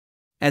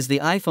As the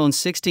iPhone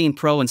 16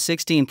 Pro and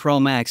 16 Pro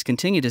Max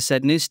continue to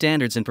set new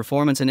standards in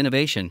performance and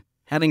innovation,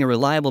 having a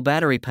reliable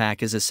battery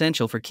pack is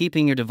essential for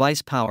keeping your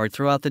device powered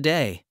throughout the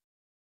day.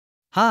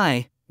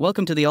 Hi,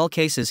 welcome to the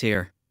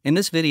AllCasesHere. In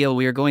this video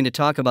we are going to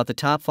talk about the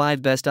top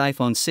 5 best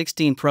iPhone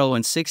 16 Pro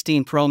and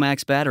 16 Pro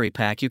Max battery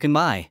pack you can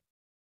buy.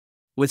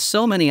 With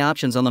so many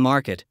options on the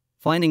market,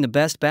 finding the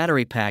best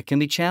battery pack can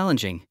be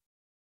challenging.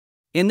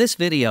 In this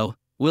video,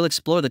 we'll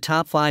explore the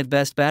top 5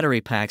 best battery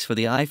packs for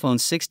the iPhone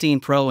 16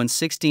 Pro and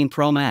 16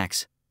 Pro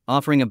Max,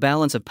 offering a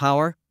balance of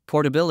power,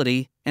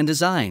 portability, and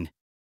design.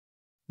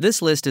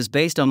 This list is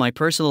based on my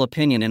personal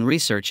opinion and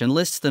research and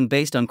lists them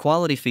based on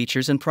quality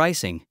features and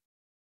pricing.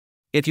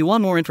 If you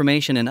want more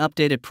information and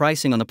updated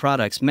pricing on the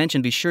products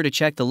mentioned, be sure to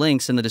check the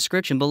links in the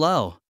description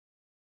below.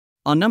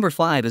 On number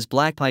 5 is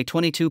BlackPi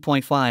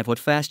 22.5 W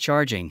Fast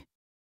Charging.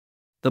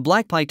 The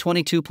BlackPi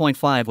 22.5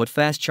 W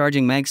Fast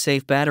Charging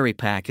MagSafe battery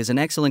pack is an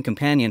excellent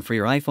companion for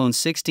your iPhone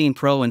 16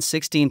 Pro and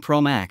 16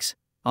 Pro Max,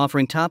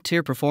 offering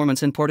top-tier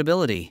performance and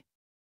portability.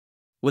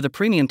 With a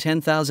premium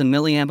 10,000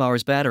 mAh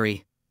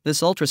battery,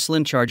 this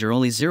ultra-slim charger,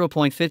 only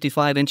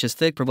 0.55 inches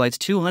thick, provides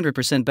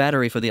 200%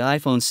 battery for the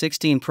iPhone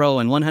 16 Pro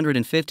and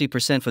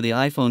 150% for the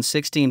iPhone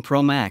 16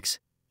 Pro Max,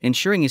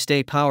 ensuring you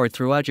stay powered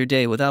throughout your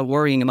day without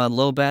worrying about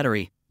low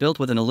battery. Built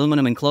with an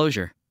aluminum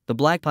enclosure, the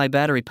BlackPi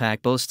battery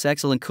pack boasts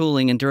excellent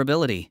cooling and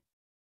durability.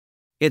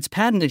 Its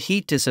patented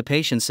heat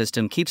dissipation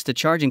system keeps the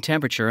charging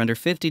temperature under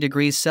 50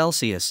 degrees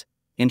Celsius,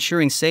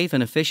 ensuring safe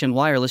and efficient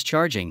wireless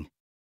charging.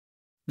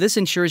 This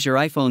ensures your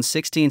iPhone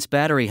 16's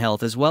battery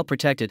health is well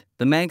protected.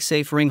 The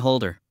MagSafe ring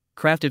holder,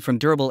 crafted from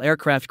durable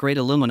aircraft-grade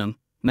aluminum,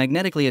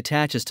 magnetically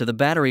attaches to the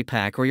battery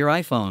pack or your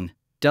iPhone,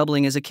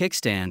 doubling as a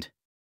kickstand.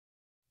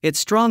 Its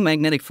strong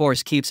magnetic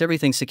force keeps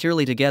everything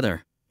securely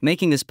together,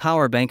 making this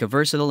power bank a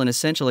versatile and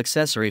essential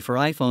accessory for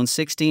iPhone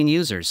 16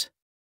 users.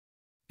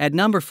 At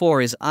number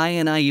 4 is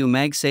iNIU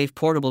MagSafe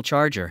Portable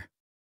Charger.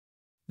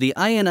 The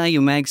iNIU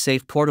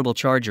MagSafe Portable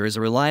Charger is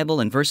a reliable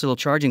and versatile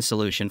charging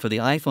solution for the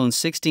iPhone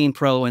 16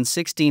 Pro and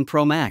 16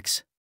 Pro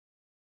Max.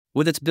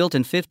 With its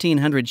built-in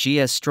 1500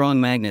 GS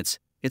strong magnets,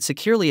 it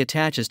securely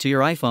attaches to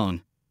your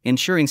iPhone,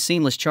 ensuring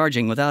seamless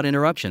charging without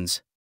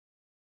interruptions.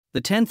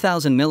 The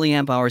 10,000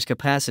 mAh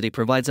capacity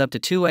provides up to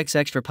 2x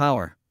extra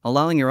power,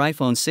 allowing your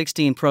iPhone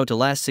 16 Pro to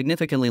last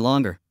significantly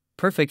longer,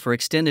 perfect for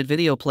extended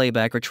video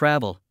playback or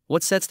travel.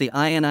 What sets the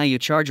iNIU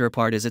charger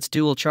apart is its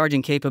dual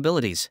charging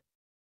capabilities.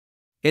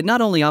 It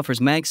not only offers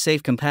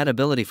MagSafe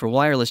compatibility for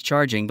wireless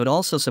charging but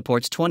also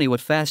supports 20 W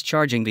fast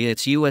charging via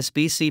its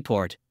USB-C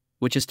port,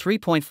 which is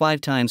 3.5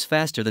 times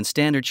faster than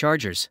standard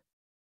chargers.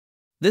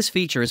 This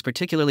feature is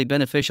particularly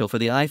beneficial for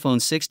the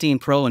iPhone 16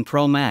 Pro and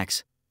Pro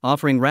Max,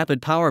 offering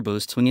rapid power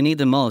boosts when you need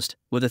them most.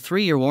 With a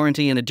 3-year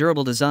warranty and a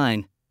durable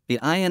design, the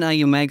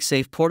iNIU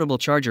MagSafe Portable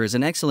Charger is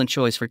an excellent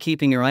choice for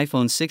keeping your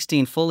iPhone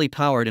 16 fully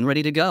powered and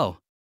ready to go.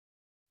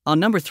 On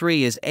number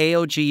 3 is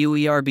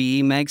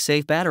AOGUERBE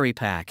MagSafe Battery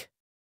Pack.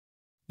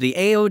 The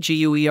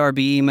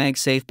AOGUERBE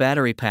MagSafe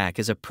Battery Pack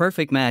is a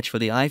perfect match for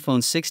the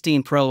iPhone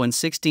 16 Pro and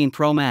 16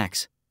 Pro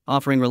Max,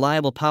 offering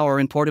reliable power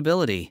and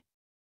portability.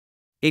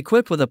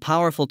 Equipped with a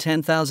powerful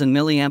 10,000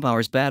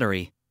 mAh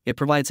battery, it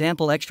provides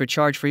ample extra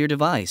charge for your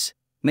device,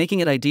 making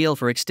it ideal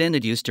for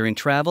extended use during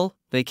travel,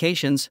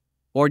 vacations,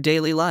 or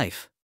daily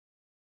life.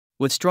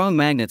 With strong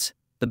magnets,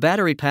 the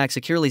battery pack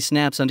securely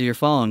snaps onto your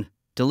phone,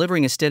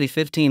 delivering a steady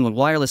 15 W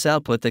wireless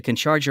output that can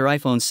charge your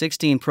iPhone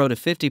 16 Pro to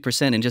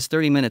 50% in just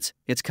 30 minutes.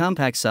 Its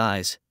compact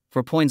size,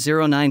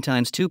 4.09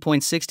 x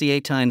 2.68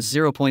 x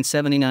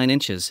 0.79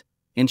 inches,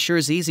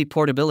 ensures easy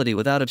portability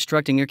without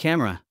obstructing your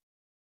camera.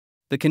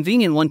 The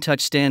convenient one-touch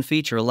stand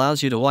feature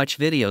allows you to watch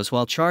videos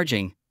while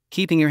charging,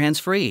 keeping your hands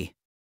free.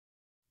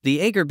 The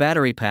AGER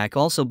battery pack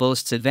also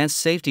boasts advanced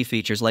safety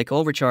features like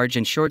overcharge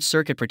and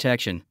short-circuit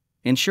protection,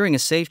 ensuring a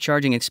safe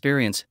charging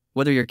experience.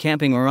 Whether you're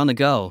camping or on the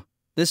go,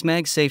 this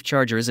MagSafe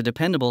charger is a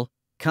dependable,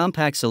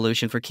 compact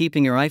solution for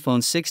keeping your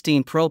iPhone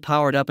 16 Pro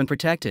powered up and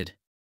protected.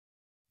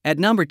 At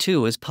number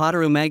 2 is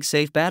Potaru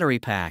MagSafe Battery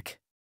Pack.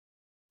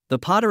 The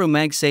Potaru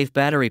MagSafe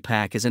Battery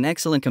Pack is an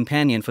excellent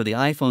companion for the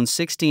iPhone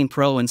 16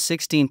 Pro and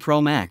 16 Pro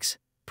Max,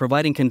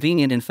 providing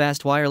convenient and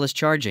fast wireless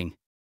charging.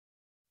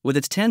 With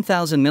its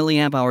 10,000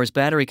 mAh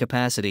battery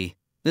capacity,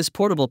 this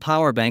portable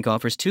power bank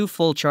offers 2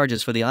 full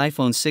charges for the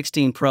iPhone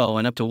 16 Pro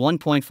and up to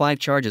 1.5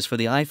 charges for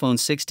the iPhone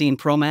 16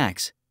 Pro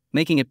Max,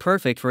 making it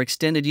perfect for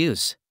extended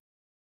use.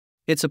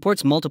 It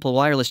supports multiple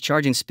wireless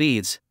charging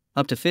speeds,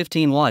 up to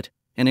 15 W,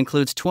 and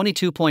includes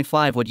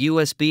 22.5 W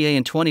USB-A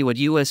and 20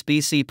 W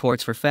USB-C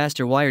ports for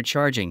faster wired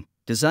charging.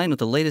 Designed with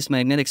the latest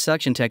magnetic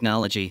suction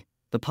technology,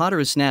 the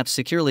Potaru snaps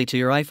securely to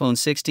your iPhone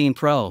 16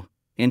 Pro,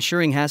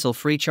 ensuring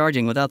hassle-free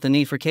charging without the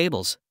need for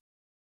cables.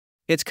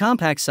 Its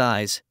compact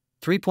size,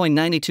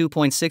 3.92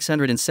 x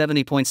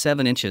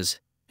 670.7 inches,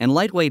 and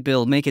lightweight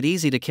build make it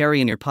easy to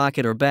carry in your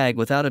pocket or bag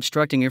without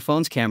obstructing your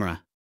phone's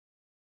camera.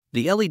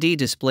 The LED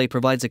display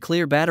provides a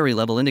clear battery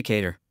level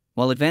indicator,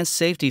 while advanced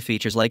safety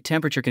features like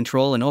temperature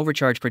control and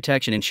overcharge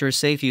protection ensure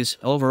safe use.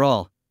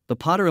 Overall, the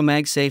Potteru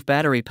MagSafe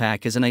battery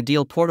pack is an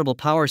ideal portable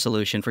power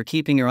solution for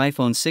keeping your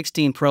iPhone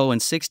 16 Pro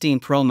and 16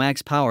 Pro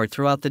Max powered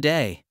throughout the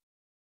day.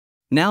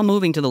 Now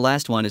moving to the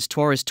last one is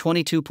Taurus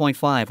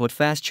 22.5 watt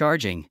fast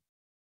charging.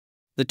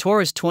 The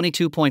Taurus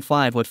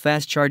 22.5 watt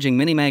fast charging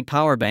mini-mag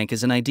power bank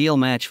is an ideal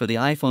match for the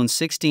iPhone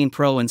 16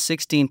 Pro and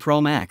 16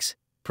 Pro Max,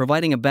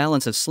 providing a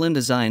balance of slim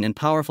design and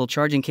powerful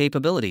charging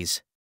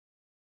capabilities.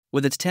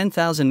 With its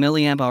 10,000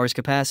 mAh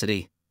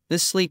capacity,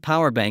 this sleek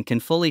power bank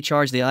can fully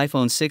charge the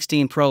iPhone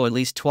 16 Pro at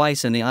least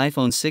twice and the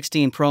iPhone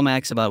 16 Pro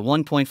Max about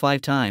 1.5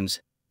 times,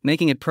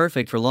 making it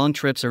perfect for long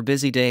trips or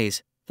busy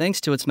days.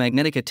 Thanks to its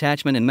magnetic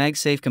attachment and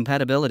MagSafe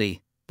compatibility,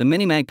 the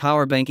Mini-Mag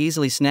power bank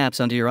easily snaps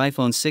onto your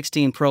iPhone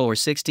 16 Pro or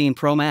 16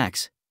 Pro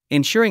Max,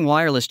 ensuring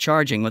wireless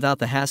charging without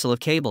the hassle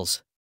of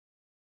cables.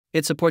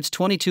 It supports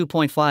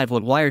 22.5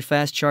 watt wired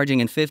fast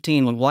charging and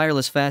 15 watt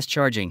wireless fast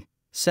charging,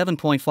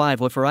 7.5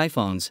 watt for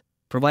iPhones,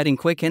 providing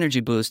quick energy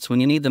boosts when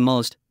you need them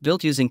most.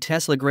 Built using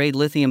Tesla-grade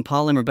lithium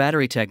polymer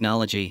battery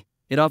technology,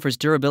 it offers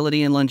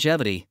durability and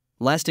longevity,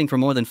 lasting for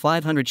more than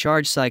 500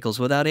 charge cycles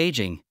without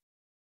aging.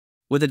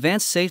 With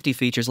advanced safety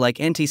features like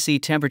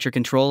NTC temperature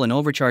control and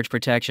overcharge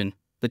protection,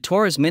 the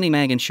Taurus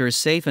Mini-Mag ensures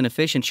safe and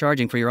efficient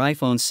charging for your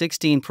iPhone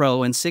 16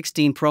 Pro and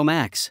 16 Pro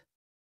Max.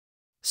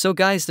 So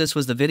guys, this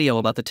was the video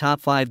about the top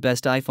 5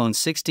 best iPhone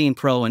 16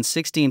 Pro and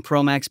 16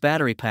 Pro Max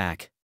battery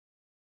pack.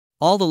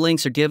 All the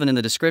links are given in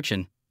the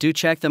description. Do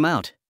check them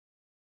out.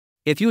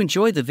 If you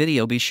enjoyed the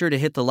video, be sure to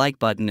hit the like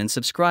button and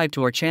subscribe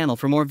to our channel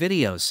for more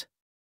videos.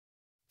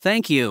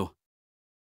 Thank you.